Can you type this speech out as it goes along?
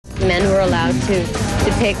men were allowed to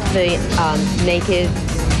depict the naked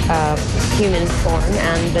human form,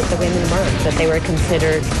 and that the women weren't, that they were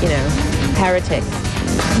considered, you know, heretics.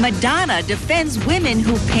 Madonna defends women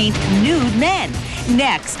who paint nude men.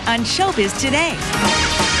 Next on Showbiz Today.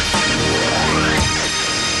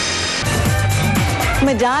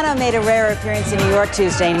 Madonna made a rare appearance in New York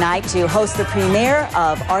Tuesday night to host the premiere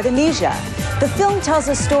of Artemisia. The film tells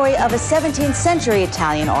the story of a 17th century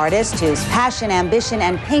Italian artist whose passion, ambition,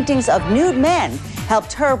 and paintings of nude men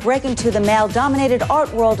helped her break into the male-dominated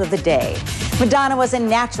art world of the day. Madonna was a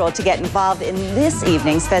natural to get involved in this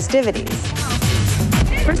evening's festivities.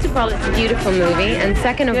 First of all, it's a beautiful movie, and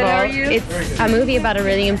second of all, it's a movie about a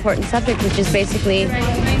really important subject, which is basically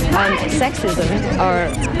sexism, or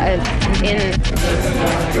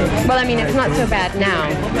well, I mean, it's not so bad now,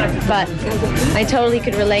 but I totally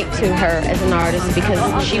could relate to her as an artist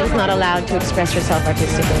because she was not allowed to express herself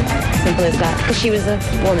artistically. Simple as that, because she was a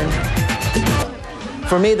woman.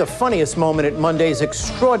 For me, the funniest moment at Monday's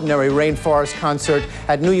extraordinary Rainforest concert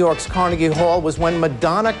at New York's Carnegie Hall was when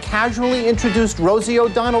Madonna casually introduced Rosie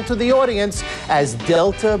O'Donnell to the audience as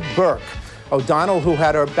Delta Burke. O'Donnell, who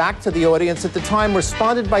had her back to the audience at the time,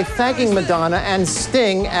 responded by thanking Madonna and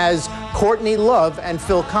Sting as Courtney Love and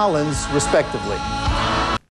Phil Collins, respectively.